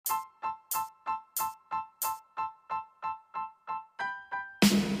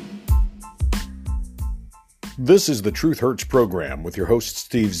This is the Truth Hurts program with your host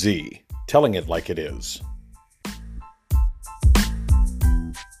Steve Z, telling it like it is.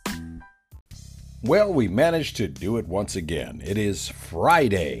 Well, we managed to do it once again. It is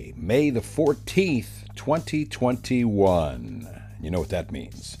Friday, May the 14th, 2021. You know what that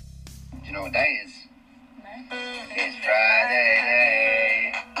means. You know what that is? It's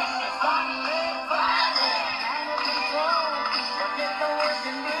Friday.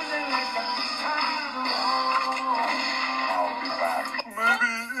 I'll be back.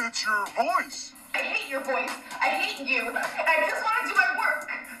 Maybe it's your voice. I hate your voice. I hate you. And I just want to do my work.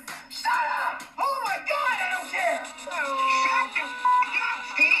 Shut up! Oh my God, I don't care. Shut up,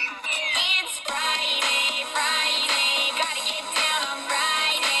 Steve. It's Friday, gotta get down on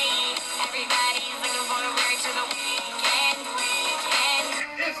Friday. Everybody's looking forward to the weekend.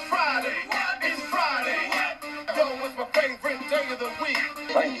 It's Friday. It's Friday. Yo, it's my favorite day of the week.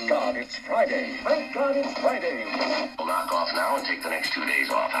 Thank God it's Friday. Thank God it's Friday. We'll knock off now and take the next 2 days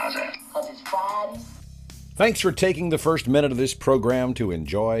off. How's that? 'Cause it's Friday. Thanks for taking the first minute of this program to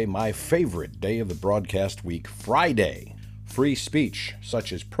enjoy my favorite day of the broadcast week, Friday. Free speech,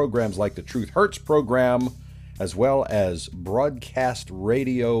 such as programs like the Truth Hurts program, as well as broadcast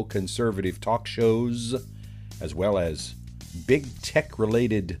radio conservative talk shows, as well as big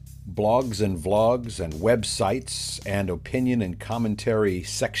tech-related blogs and vlogs and websites and opinion and commentary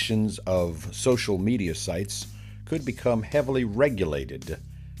sections of social media sites could become heavily regulated,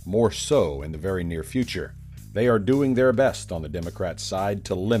 more so in the very near future. They are doing their best on the Democrat side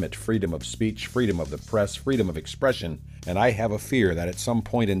to limit freedom of speech, freedom of the press, freedom of expression, and I have a fear that at some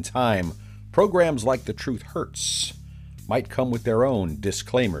point in time, programs like The Truth Hurts might come with their own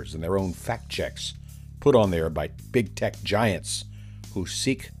disclaimers and their own fact checks put on there by big tech giants who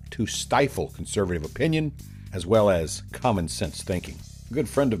seek to stifle conservative opinion as well as common sense thinking. A good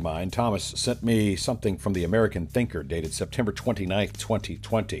friend of mine, Thomas, sent me something from the American Thinker dated September 29th,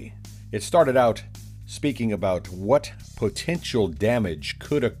 2020. It started out speaking about what potential damage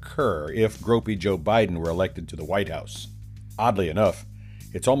could occur if Gropey Joe Biden were elected to the White House. Oddly enough,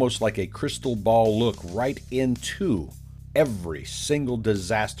 it's almost like a crystal ball look right into every single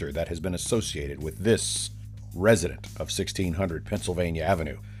disaster that has been associated with this resident of 1600 Pennsylvania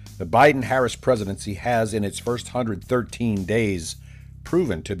Avenue. The Biden-Harris presidency has, in its first 113 days,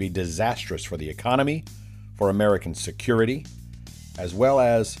 proven to be disastrous for the economy, for American security, as well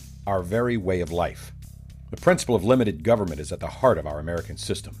as our very way of life. The principle of limited government is at the heart of our American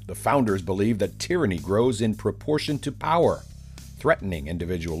system. The founders believed that tyranny grows in proportion to power, threatening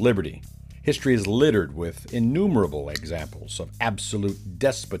individual liberty. History is littered with innumerable examples of absolute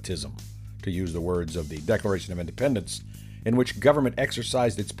despotism, to use the words of the Declaration of Independence, in which government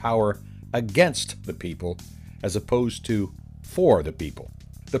exercised its power against the people as opposed to for the people.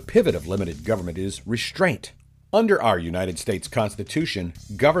 The pivot of limited government is restraint. Under our United States Constitution,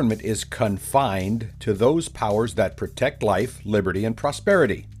 government is confined to those powers that protect life, liberty, and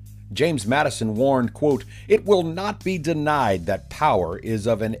prosperity. James Madison warned, quote, "It will not be denied that power is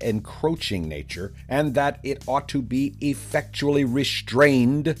of an encroaching nature and that it ought to be effectually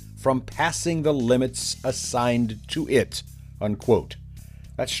restrained from passing the limits assigned to it," unquote.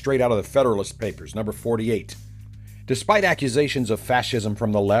 That's straight out of the Federalist Papers, number 48. Despite accusations of fascism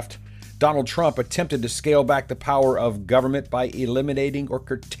from the left, Donald Trump attempted to scale back the power of government by eliminating or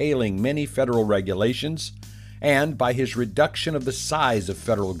curtailing many federal regulations and by his reduction of the size of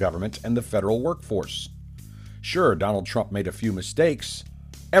federal government and the federal workforce. Sure, Donald Trump made a few mistakes.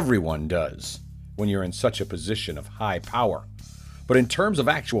 Everyone does when you're in such a position of high power. But in terms of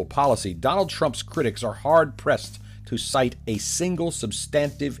actual policy, Donald Trump's critics are hard-pressed to cite a single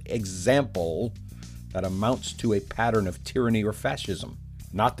substantive example that amounts to a pattern of tyranny or fascism.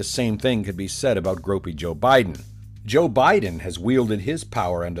 Not the same thing could be said about Gropey Joe Biden. Joe Biden has wielded his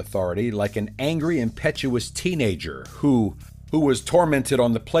power and authority like an angry, impetuous teenager who was tormented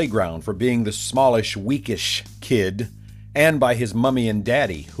on the playground for being the smallish, weakish kid, and by his mummy and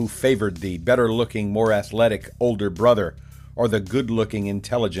daddy who favored the better-looking, more athletic older brother or the good-looking,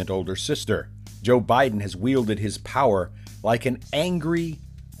 intelligent older sister. Joe Biden has wielded his power like an angry,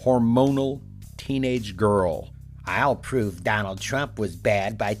 hormonal teenage girl. I'll prove Donald Trump was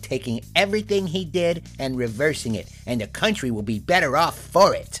bad by taking everything he did and reversing it, and the country will be better off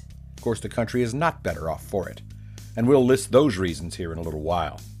for it. Of course, the country is not better off for it, and we'll list those reasons here in a little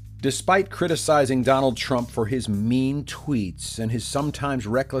while. Despite criticizing Donald Trump for his mean tweets and his sometimes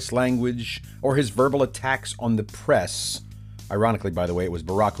reckless language or his verbal attacks on the press, ironically, by the way, it was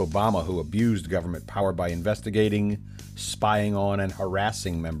Barack Obama who abused government power by investigating, spying on, and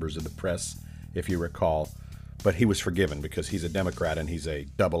harassing members of the press, if you recall. But he was forgiven because he's a Democrat and he's a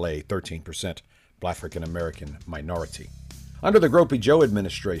AA 13% African American minority. Under the Gropey Joe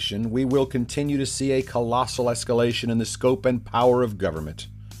administration, we will continue to see a colossal escalation in the scope and power of government,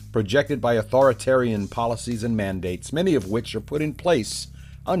 projected by authoritarian policies and mandates, many of which are put in place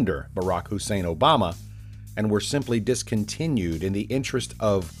under Barack Hussein Obama and were simply discontinued in the interest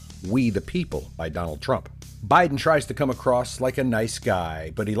of we the people by Donald Trump. Biden tries to come across like a nice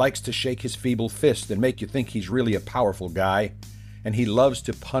guy, but he likes to shake his feeble fist and make you think he's really a powerful guy, and he loves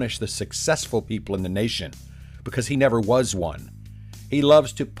to punish the successful people in the nation because he never was one. He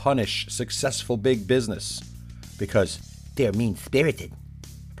loves to punish successful big business because They're mean-spirited.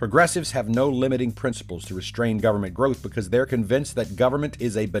 progressives have no limiting principles to restrain government growth because they're convinced that government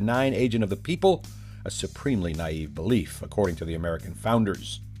is a benign agent of the people, a supremely naive belief, according to the American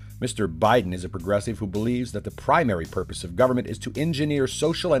founders. Mr. Biden is a progressive who believes that the primary purpose of government is to engineer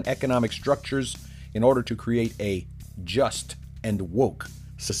social and economic structures in order to create a just and woke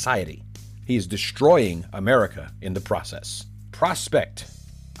society. He is destroying America in the process. Prospect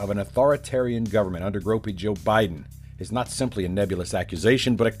of an authoritarian government under Gropey Joe Biden is not simply a nebulous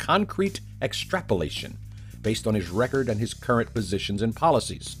accusation, but a concrete extrapolation based on his record and his current positions and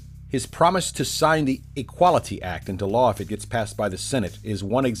policies. His promise to sign the Equality Act into law if it gets passed by the Senate is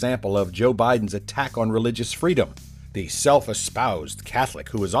one example of Joe Biden's attack on religious freedom. The self-espoused Catholic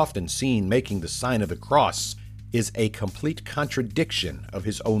who is often seen making the sign of the cross is a complete contradiction of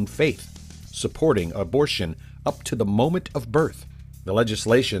his own faith, supporting abortion up to the moment of birth. The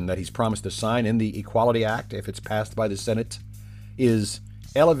legislation that he's promised to sign in the Equality Act, if it's passed by the Senate, is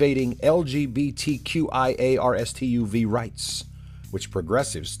elevating LGBTQIARSTUV rights, which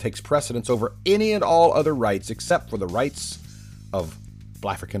progressives takes precedence over any and all other rights except for the rights of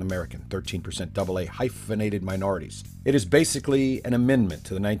African American, 13% AA hyphenated minorities. It is basically an amendment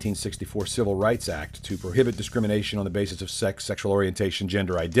to the 1964 Civil Rights Act to prohibit discrimination on the basis of sex, sexual orientation,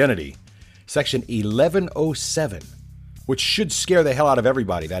 gender identity. Section 1107, which should scare the hell out of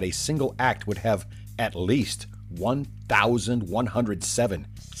everybody, that a single act would have at least 1,107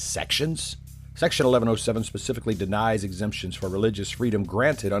 sections. Section 1107 specifically denies exemptions for religious freedom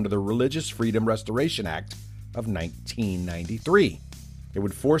granted under the Religious Freedom Restoration Act of 1993. It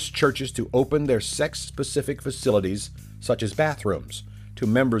would force churches to open their sex-specific facilities, such as bathrooms, to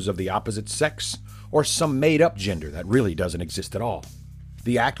members of the opposite sex or some made-up gender that really doesn't exist at all.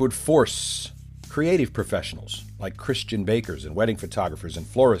 The act would force creative professionals, like Christian bakers and wedding photographers and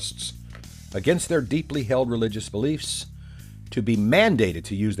florists, against their deeply held religious beliefs, to be mandated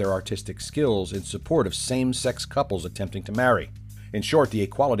to use their artistic skills in support of same-sex couples attempting to marry. In short, the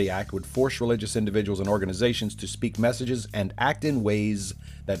Equality Act would force religious individuals and organizations to speak messages and act in ways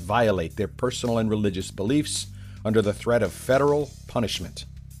that violate their personal and religious beliefs under the threat of federal punishment.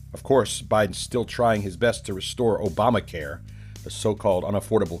 Of course, Biden's still trying his best to restore Obamacare, the so-called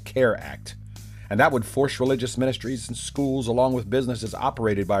Unaffordable Care Act, and that would force religious ministries and schools along with businesses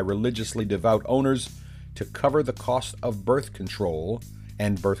operated by religiously devout owners to cover the cost of birth control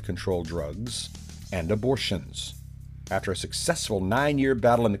and birth control drugs and abortions. After a successful 9-year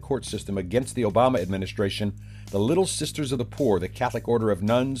battle in the court system against the Obama administration, the Little Sisters of the Poor, the Catholic Order of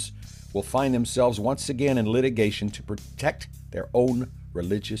Nuns, will find themselves once again in litigation to protect their own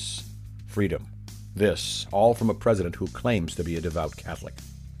religious freedom. This, all from a president who claims to be a devout Catholic.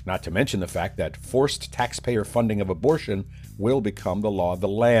 Not to mention the fact that forced taxpayer funding of abortion will become the law of the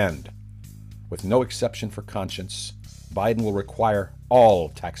land. With no exception for conscience, Biden will require all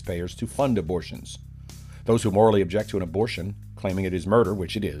taxpayers to fund abortions. Those who morally object to an abortion, claiming it is murder,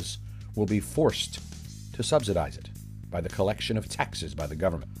 which it is, will be forced to subsidize it by the collection of taxes by the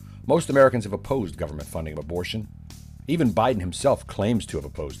government. Most Americans have opposed government funding of abortion. Even Biden himself claims to have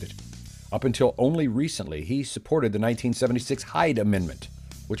opposed it. Up until only recently, he supported the 1976 Hyde Amendment,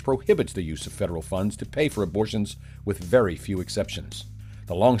 which prohibits the use of federal funds to pay for abortions with very few exceptions.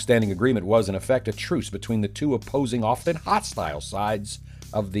 The long-standing agreement was, in effect, a truce between the two opposing, often hostile sides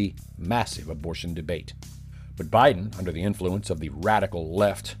of the massive abortion debate. But Biden, under the influence of the radical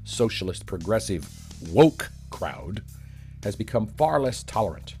left, socialist, progressive, woke crowd, has become far less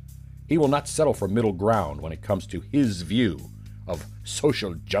tolerant. He will not settle for middle ground when it comes to his view of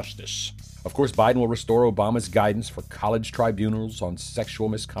social justice. Of course, Biden will restore Obama's guidance for college tribunals on sexual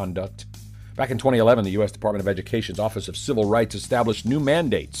misconduct. Back in 2011, the U.S. Department of Education's Office of Civil Rights established new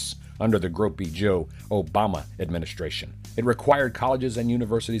mandates under the Gropey Joe Obama administration. It required colleges and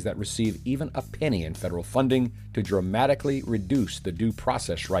universities that receive even a penny in federal funding to dramatically reduce the due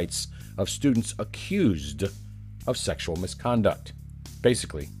process rights of students accused of sexual misconduct.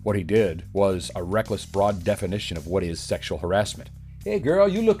 Basically, what he did was a reckless, broad definition of what is sexual harassment. Hey girl,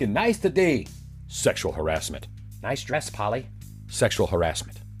 you looking nice today. Sexual harassment. Nice dress, Polly. Sexual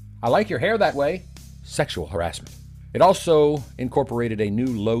harassment. I like your hair that way. sexual harassment. It also incorporated a new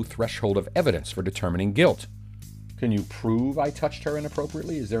low threshold of evidence for determining guilt. Can you prove I touched her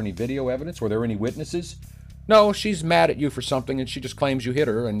inappropriately? Is there any video evidence? Were there any witnesses? No, she's mad at you for something and she just claims you hit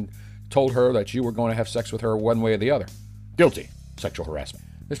her and told her that you were going to have sex with her one way or the other. Guilty. Sexual harassment.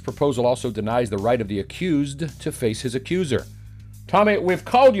 This proposal also denies the right of the accused to face his accuser. Tommy, we've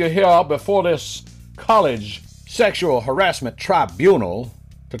called you here before this college sexual harassment tribunal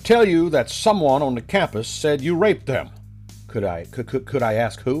to tell you that someone on the campus said you raped them. Could I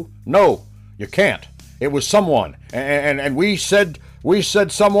ask who? No, you can't. It was someone, and we said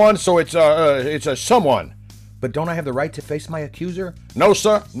someone, so it's a someone. But don't I have the right to face my accuser? No,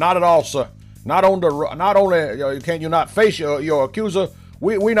 sir, not at all, sir. Not only can you not face your accuser,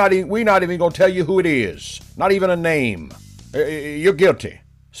 we not even gonna tell you who it is. Not even a name. You're guilty.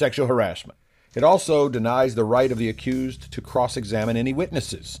 Sexual harassment. It also denies the right of the accused to cross-examine any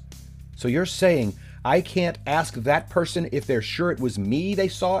witnesses. So you're saying I can't ask that person if they're sure it was me they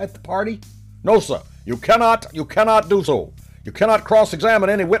saw at the party? No, sir. You cannot do so. You cannot cross-examine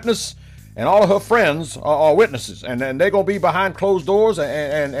any witness, and all of her friends are witnesses, and they're going to be behind closed doors,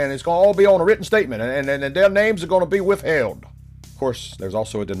 and it's going to all be on a written statement, and their names are going to be withheld. Of course, there's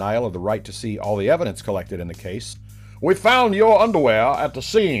also a denial of the right to see all the evidence collected in the case. We found your underwear at the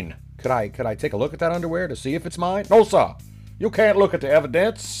scene. Could I take a look at that underwear to see if it's mine? No, sir. You can't look at the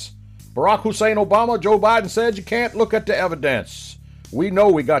evidence. Barack Hussein Obama, Joe Biden said you can't look at the evidence. We know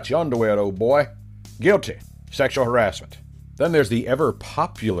we got your underwear, though, boy. Guilty. Sexual harassment. Then there's the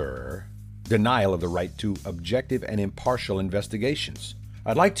ever-popular denial of the right to objective and impartial investigations.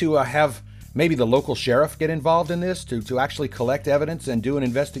 I'd like to have maybe the local sheriff get involved in this to actually collect evidence and do an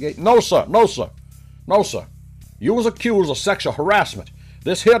investigation. No, sir. No, sir. No, sir. You was accused of sexual harassment.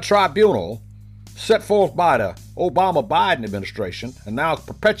 This here tribunal, set forth by the Obama-Biden administration and now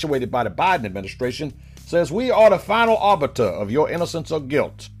perpetuated by the Biden administration, says we are the final arbiter of your innocence or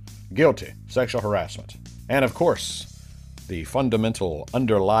guilt. Guilty. Sexual harassment. And of course, the fundamental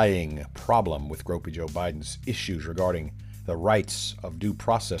underlying problem with Gropey Joe Biden's issues regarding the rights of due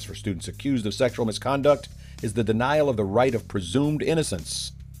process for students accused of sexual misconduct is the denial of the right of presumed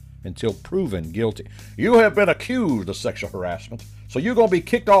innocence until proven guilty. You have been accused of sexual harassment, so you're going to be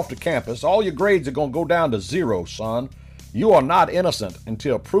kicked off the campus. All your grades are going to go down to 0, son. You are not innocent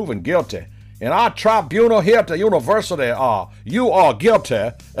until proven guilty. In our tribunal here at the university, you are guilty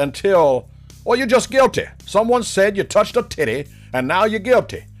until, well, you're just guilty. Someone said you touched a titty, and now you're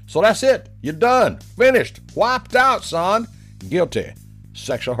guilty. So that's it. You're done. Finished. Wiped out, son. Guilty.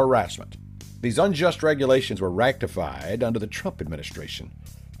 Sexual harassment. These unjust regulations were rectified under the Trump administration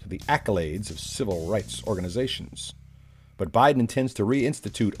to the accolades of civil rights organizations. But Biden intends to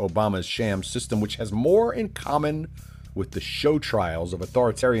reinstitute Obama's sham system, which has more in common with the show trials of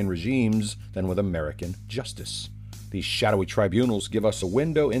authoritarian regimes than with American justice. These shadowy tribunals give us a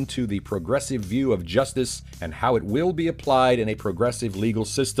window into the progressive view of justice and how it will be applied in a progressive legal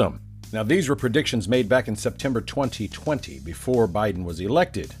system. Now, these were predictions made back in September 2020, before Biden was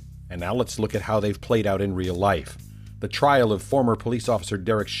elected. And now let's look at how they've played out in real life. The trial of former police officer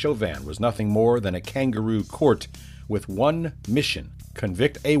Derek Chauvin was nothing more than a kangaroo court with one mission: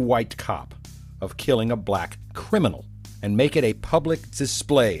 convict a white cop of killing a black criminal and make it a public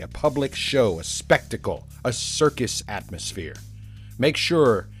display, a public show, a spectacle, a circus atmosphere. Make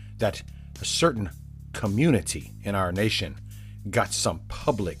sure that a certain community in our nation got some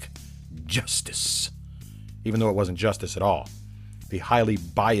public justice, even though it wasn't justice at all. The highly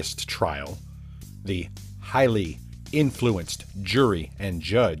biased trial, the highly influenced jury and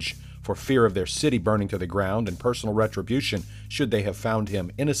judge, for fear of their city burning to the ground and personal retribution should they have found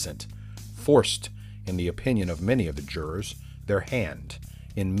him innocent, forced, in the opinion of many of the jurors, their hand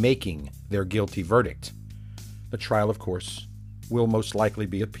in making their guilty verdict. The trial, of course, will most likely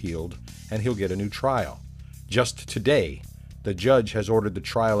be appealed, and he'll get a new trial. Just today, the judge has ordered the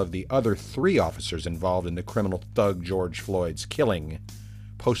trial of the other 3 officers involved in the criminal thug George Floyd's killing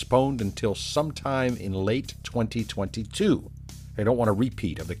postponed until sometime in late 2022. They don't want a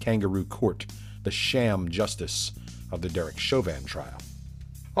repeat of the kangaroo court, the sham justice of the Derek Chauvin trial.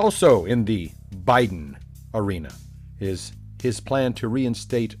 Also in the Biden arena is his plan to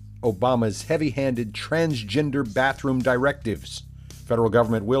reinstate Obama's heavy-handed transgender bathroom directives. Federal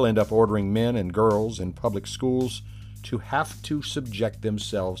government will end up ordering men and girls in public schools to have to subject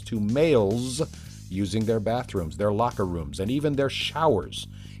themselves to males using their bathrooms, their locker rooms, and even their showers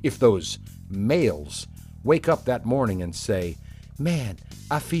if those males wake up that morning and say, "Man,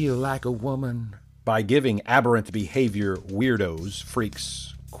 I feel like a woman." By giving aberrant behavior weirdos,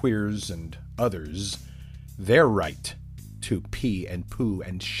 freaks, queers, and others their right to pee and poo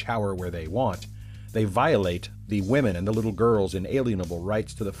and shower where they want, They violate the women and the little girls' inalienable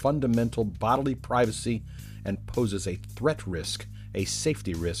rights to the fundamental bodily privacy and poses a threat risk, a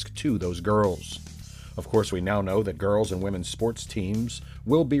safety risk to those girls. Of course, we now know that girls and women's sports teams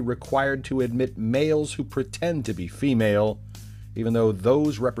will be required to admit males who pretend to be female, even though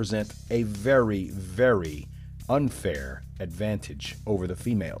those represent a very, very unfair advantage over the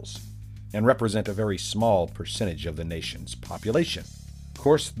females and represent a very small percentage of the nation's population. Of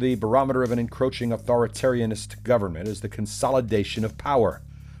course, the barometer of an encroaching authoritarianist government is the consolidation of power.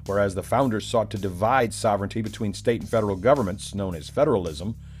 Whereas the founders sought to divide sovereignty between state and federal governments, known as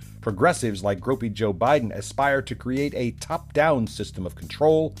federalism, progressives like Gropey Joe Biden aspire to create a top-down system of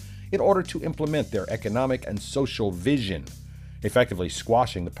control in order to implement their economic and social vision, effectively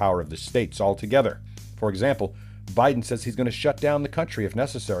squashing the power of the states altogether. For example, Biden says he's going to shut down the country if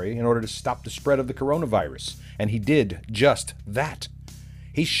necessary in order to stop the spread of the coronavirus, and he did just that.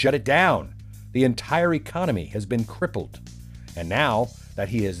 He shut it down. The entire economy has been crippled. And now that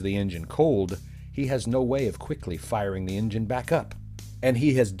he has the engine cold, he has no way of quickly firing the engine back up. And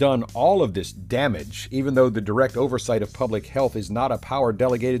he has done all of this damage, even though the direct oversight of public health is not a power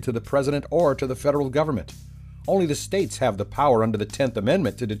delegated to the president or to the federal government. Only the states have the power under the 10th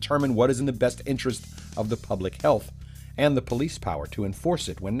Amendment to determine what is in the best interest of the public health, and the police power to enforce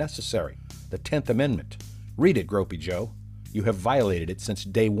it when necessary. The 10th Amendment. Read it, Gropey Joe. You have violated it since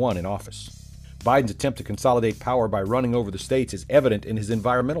day one in office. Biden's attempt to consolidate power by running over the states is evident in his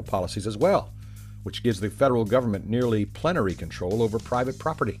environmental policies as well, which gives the federal government nearly plenary control over private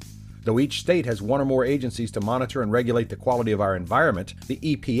property. Though each state has one or more agencies to monitor and regulate the quality of our environment, the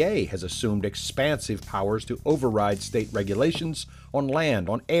EPA has assumed expansive powers to override state regulations on land,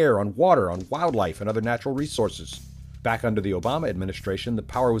 on air, on water, on wildlife, and other natural resources. Back under the Obama administration, the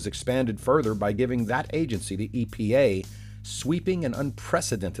power was expanded further by giving that agency, the EPA, sweeping and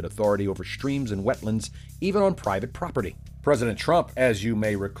unprecedented authority over streams and wetlands, even on private property. President Trump, as you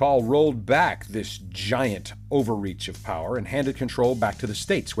may recall, rolled back this giant overreach of power and handed control back to the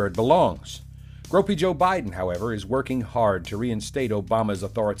states where it belongs. Gropey Joe Biden, however, is working hard to reinstate Obama's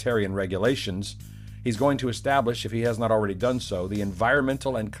authoritarian regulations. He's going to establish, if he has not already done so, the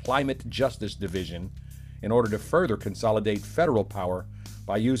Environmental and Climate Justice Division in order to further consolidate federal power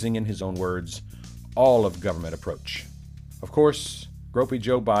by using, in his own words, all-of-government approach. Of course, Gropey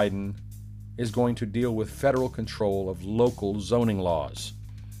Joe Biden is going to deal with federal control of local zoning laws.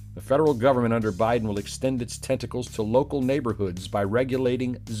 The federal government under Biden will extend its tentacles to local neighborhoods by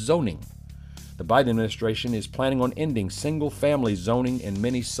regulating zoning. The Biden administration is planning on ending single-family zoning in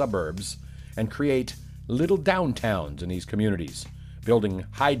many suburbs and create little downtowns in these communities, building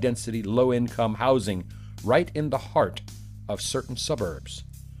high-density, low-income housing right in the heart of certain suburbs,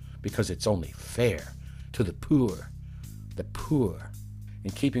 because it's only fair to the poor. The poor.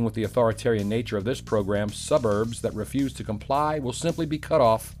 In keeping with the authoritarian nature of this program, suburbs that refuse to comply will simply be cut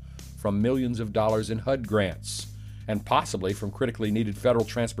off from millions of dollars in HUD grants, and possibly from critically needed federal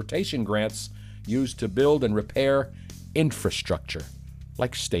transportation grants used to build and repair infrastructure,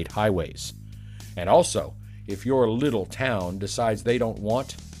 like state highways. And also, if your little town decides they don't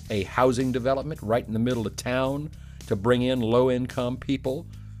want a housing development right in the middle of town to bring in low-income people,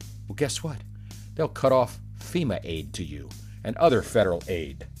 well, guess what? They'll cut off FEMA aid to you and other federal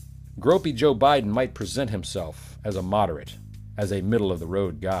aid. Gropey Joe Biden might present himself as a moderate, as a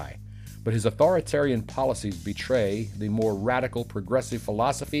middle-of-the-road guy, but his authoritarian policies betray the more radical progressive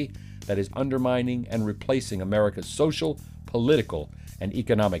philosophy that is undermining and replacing America's social, political, and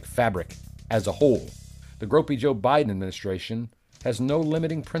economic fabric as a whole. The Gropey Joe Biden administration has no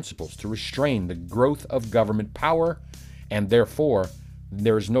limiting principles to restrain the growth of government power, and therefore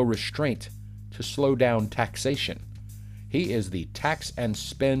there is no restraint to slow down taxation. He is the tax and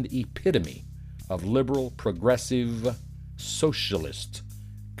spend epitome of liberal, progressive, socialist,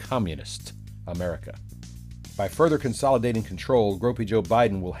 communist America. By further consolidating control, Gropey Joe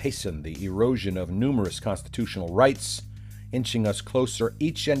Biden will hasten the erosion of numerous constitutional rights, inching us closer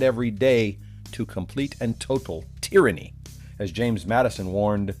each and every day to complete and total tyranny. As James Madison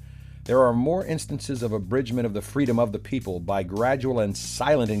warned, there are more instances of abridgment of the freedom of the people by gradual and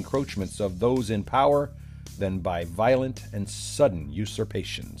silent encroachments of those in power than by violent and sudden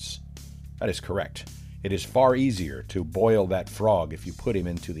usurpations. That is correct. It is far easier to boil that frog if you put him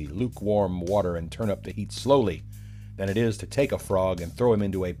into the lukewarm water and turn up the heat slowly than it is to take a frog and throw him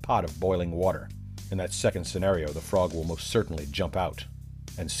into a pot of boiling water. In that second scenario, the frog will most certainly jump out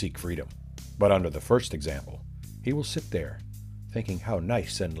and seek freedom. But under the first example, he will sit there thinking how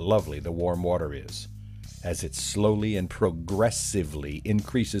nice and lovely the warm water is, as it slowly and progressively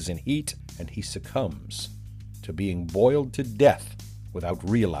increases in heat, and he succumbs to being boiled to death without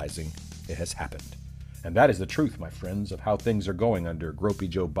realizing it has happened. And that is the truth, my friends, of how things are going under Gropey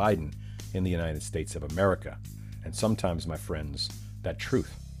Joe Biden in the United States of America. And sometimes, my friends, that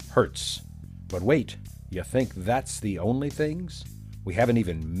truth hurts. But wait, you think that's the only things? We haven't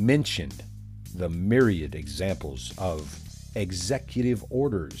even mentioned the myriad examples of executive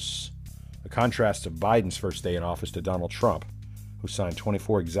orders. The contrast of Biden's first day in office to Donald Trump, who signed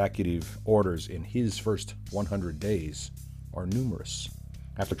 24 executive orders in his first 100 days, are numerous.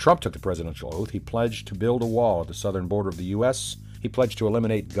 After Trump took the presidential oath, he pledged to build a wall at the southern border of the U.S. He pledged to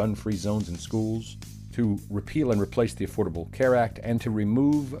eliminate gun-free zones in schools, to repeal and replace the Affordable Care Act, and to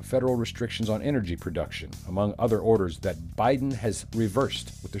remove federal restrictions on energy production, among other orders that Biden has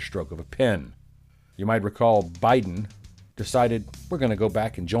reversed with the stroke of a pen. You might recall Biden decided we're going to go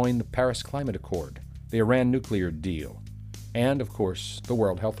back and join the Paris Climate Accord, the Iran nuclear deal, and, of course, the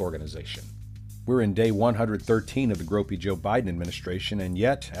World Health Organization. We're in day 113 of the Gropey Joe Biden administration, and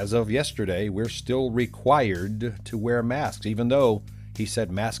yet, as of yesterday, we're still required to wear masks, even though he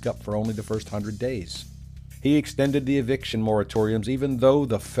said mask up for only the first 100 days. He extended the eviction moratoriums, even though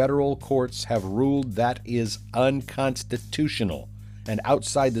the federal courts have ruled that is unconstitutional and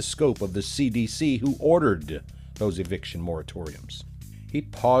outside the scope of the CDC, who ordered those eviction moratoriums. He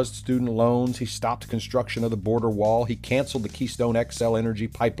paused student loans, he stopped construction of the border wall, he canceled the Keystone XL energy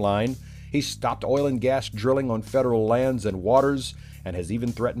pipeline, he stopped oil and gas drilling on federal lands and waters, and has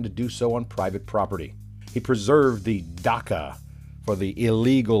even threatened to do so on private property. He preserved the DACA for the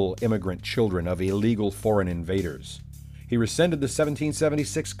illegal immigrant children of illegal foreign invaders. He rescinded the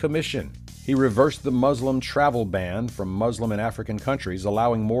 1776 Commission. He reversed the Muslim travel ban from Muslim and African countries,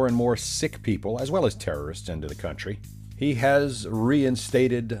 allowing more and more sick people, as well as terrorists, into the country. He has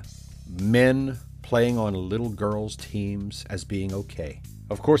reinstated men playing on little girls' teams as being okay.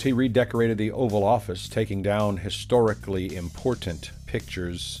 Of course, he redecorated the Oval Office, taking down historically important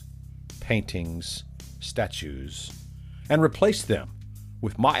pictures, paintings, statues, and replaced them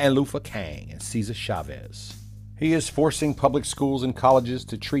with Martin Luther King and Cesar Chavez. He is forcing public schools and colleges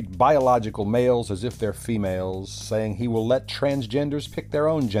to treat biological males as if they're females, saying he will let transgenders pick their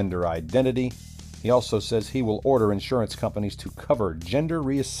own gender identity. He also says he will order insurance companies to cover gender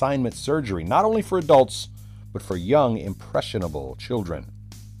reassignment surgery, not only for adults, but for young, impressionable children.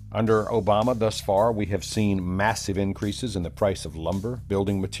 Under Obama, thus far, we have seen massive increases in the price of lumber,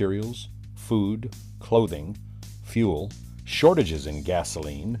 building materials, food, clothing, fuel, shortages in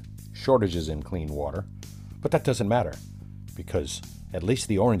gasoline, shortages in clean water. But that doesn't matter, because at least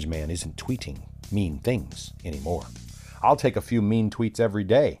the orange man isn't tweeting mean things anymore. I'll take a few mean tweets every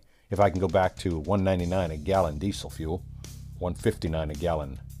day if I can go back to $1.99 a gallon diesel fuel, $1.59 a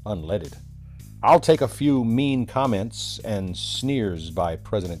gallon unleaded. I'll take a few mean comments and sneers by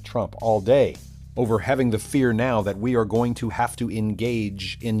President Trump all day over having the fear now that we are going to have to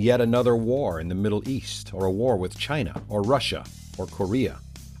engage in yet another war in the Middle East, or a war with China, or Russia, or Korea.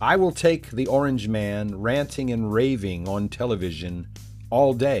 I will take the orange man ranting and raving on television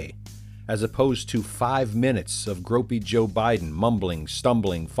all day, as opposed to 5 minutes of Gropey Joe Biden mumbling,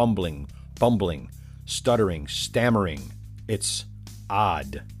 stumbling, fumbling, bumbling, stuttering, stammering. It's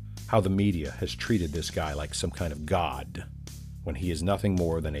odd how the media has treated this guy like some kind of god, when he is nothing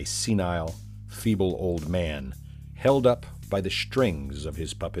more than a senile, feeble old man held up by the strings of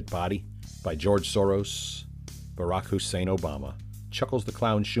his puppet body by George Soros, Barack Hussein Obama, Chuckles the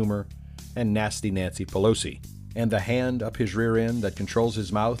Clown Schumer, and Nasty Nancy Pelosi. And the hand up his rear end that controls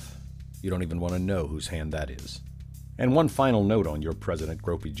his mouth, you don't even want to know whose hand that is. And one final note on your president,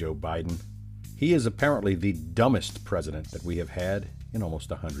 Gropey Joe Biden. He is apparently the dumbest president that we have had in almost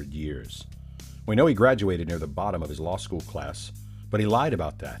 100 years. We know he graduated near the bottom of his law school class, but he lied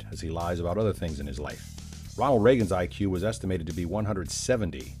about that, as he lies about other things in his life. Ronald Reagan's IQ was estimated to be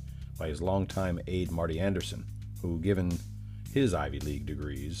 170 by his longtime aide Marty Anderson, who, given his Ivy League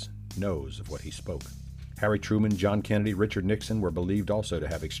degrees, knows of what he spoke. Harry Truman, John Kennedy, Richard Nixon were believed also to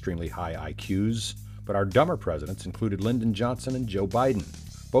have extremely high IQs, but our dumber presidents included Lyndon Johnson and Joe Biden.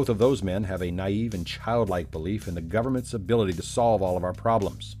 Both of those men have a naive and childlike belief in the government's ability to solve all of our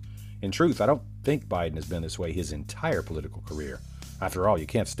problems. In truth, I don't think Biden has been this way his entire political career. After all, you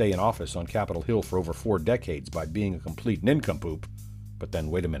can't stay in office on Capitol Hill for over 4 decades by being a complete nincompoop. But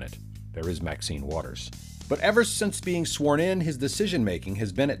then, wait a minute, there is Maxine Waters. But ever since being sworn in, his decision-making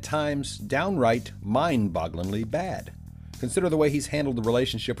has been at times downright mind-bogglingly bad. Consider the way he's handled the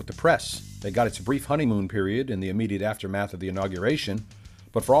relationship with the press. They got its brief honeymoon period in the immediate aftermath of the inauguration,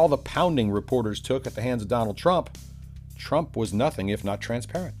 but for all the pounding reporters took at the hands of Donald Trump, Trump was nothing if not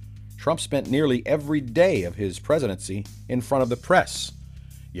transparent. Trump spent nearly every day of his presidency in front of the press.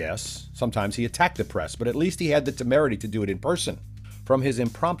 Yes, sometimes he attacked the press, but at least he had the temerity to do it in person. From his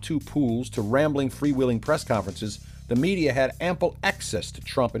impromptu pools to rambling, freewheeling press conferences, the media had ample access to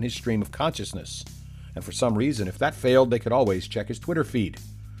Trump and his stream of consciousness. And for some reason, if that failed, they could always check his Twitter feed.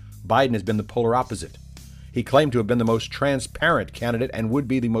 Biden has been the polar opposite. He claimed to have been the most transparent candidate and would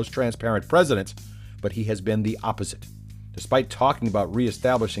be the most transparent president, but he has been the opposite. Despite talking about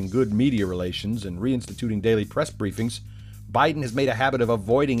reestablishing good media relations and reinstituting daily press briefings, Biden has made a habit of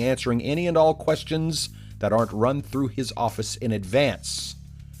avoiding answering any and all questions that aren't run through his office in advance.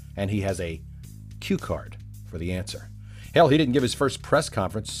 And he has a cue card for the answer. Hell, he didn't give his first press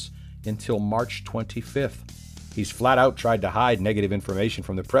conference until March 25th. He's flat out tried to hide negative information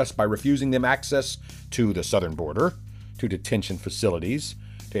from the press by refusing them access to the southern border, to detention facilities,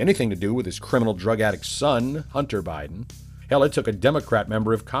 to anything to do with his criminal drug addict son, Hunter Biden. Hell, it took a Democrat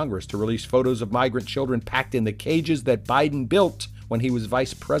member of Congress to release photos of migrant children packed in the cages that Biden built when he was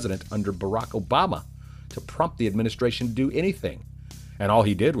vice president under Barack Obama to prompt the administration to do anything. And all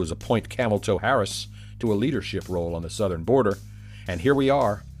he did was appoint Camel Toe Harris to a leadership role on the southern border. And here we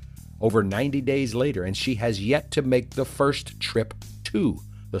are, over 90 days later, and she has yet to make the first trip to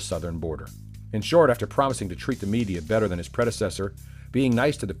the southern border. In short, after promising to treat the media better than his predecessor, being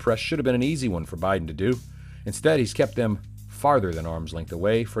nice to the press should have been an easy one for Biden to do. Instead, he's kept them farther than arm's length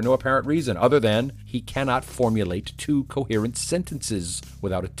away for no apparent reason other than he cannot formulate two coherent sentences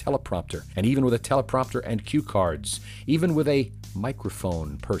without a teleprompter. And even with a teleprompter and cue cards, even with a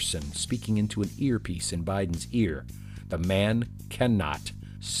microphone person speaking into an earpiece in Biden's ear, the man cannot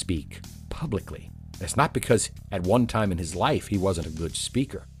speak publicly. It's not because at one time in his life he wasn't a good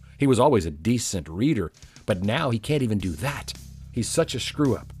speaker. He was always a decent reader, but now he can't even do that. He's such a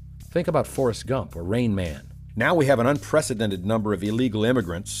screw-up. Think about Forrest Gump or Rain Man. Now we have an unprecedented number of illegal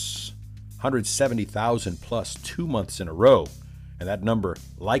immigrants, 170,000 plus 2 months in a row, and that number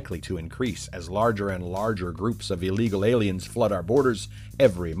likely to increase as larger and larger groups of illegal aliens flood our borders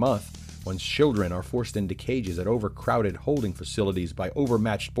every month. When children are forced into cages at overcrowded holding facilities by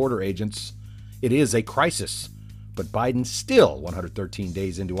overmatched border agents, it is a crisis. But Biden still, 113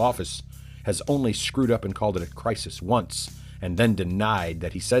 days into office, has only screwed up and called it a crisis once, and then denied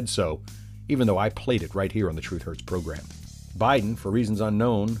that he said so, even though I played it right here on the Truth Hurts program. Biden, for reasons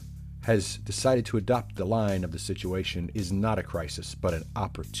unknown, has decided to adopt the line of the situation is not a crisis, but an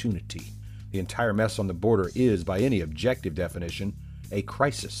opportunity. The entire mess on the border is, by any objective definition, a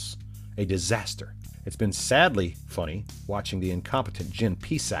crisis, a disaster. It's been sadly funny watching the incompetent Jen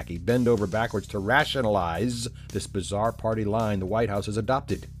Psaki bend over backwards to rationalize this bizarre party line the White House has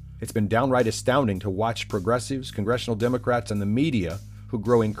adopted. It's been downright astounding to watch progressives, congressional Democrats, and the media who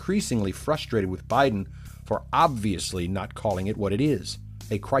grow increasingly frustrated with Biden for obviously not calling it what it is,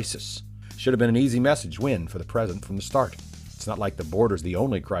 a crisis. Should have been an easy message win for the president from the start. It's not like the border's the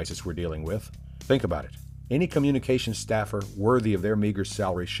only crisis we're dealing with. Think about it. Any communications staffer worthy of their meager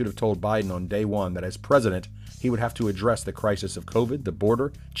salary should have told Biden on day one that as president, he would have to address the crisis of COVID, the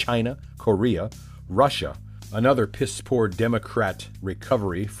border, China, Korea, Russia, another piss-poor Democrat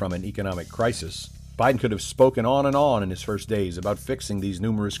recovery from an economic crisis. Biden could have spoken on and on in his first days about fixing these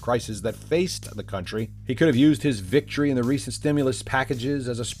numerous crises that faced the country. He could have used his victory in the recent stimulus packages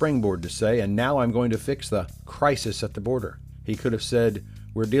as a springboard to say, and now I'm going to fix the crisis at the border. He could have said,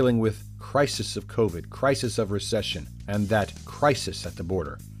 we're dealing with crisis of COVID, crisis of recession, and that crisis at the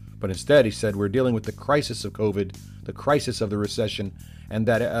border. But instead, he said, we're dealing with the crisis of COVID, the crisis of the recession, and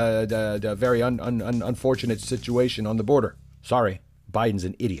that very unfortunate situation on the border. Sorry, Biden's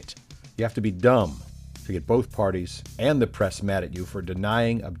an idiot. You have to be dumb to get both parties and the press mad at you for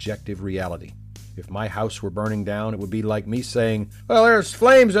denying objective reality. If my house were burning down, it would be like me saying, well, there's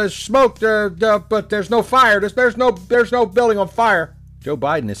flames, there's smoke, but there's no fire. There's no building on fire. Joe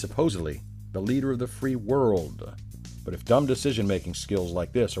Biden is supposedly the leader of the free world. But if dumb decision-making skills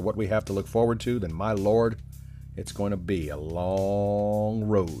like this are what we have to look forward to, then my Lord, it's going to be a long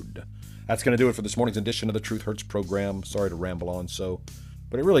road. That's going to do it for this morning's edition of the Truth Hurts program. Sorry to ramble on so,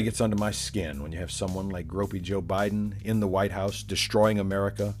 but it really gets under my skin when you have someone like Gropey Joe Biden in the White House destroying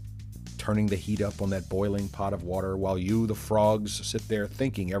America, turning the heat up on that boiling pot of water while you, the frogs, sit there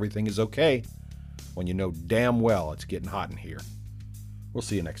thinking everything is okay when you know damn well it's getting hot in here. We'll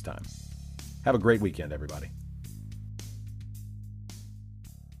see you next time. Have a great weekend, everybody.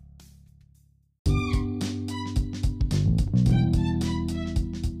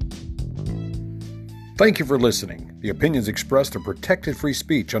 Thank you for listening. The opinions expressed are protected free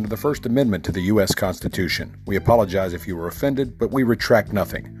speech under the First Amendment to the U.S. Constitution. We apologize if you were offended, but we retract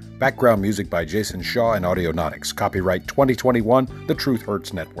nothing. Background music by Jason Shaw and Audionautics. Copyright 2021, The Truth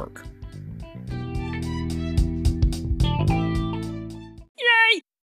Hurts Network.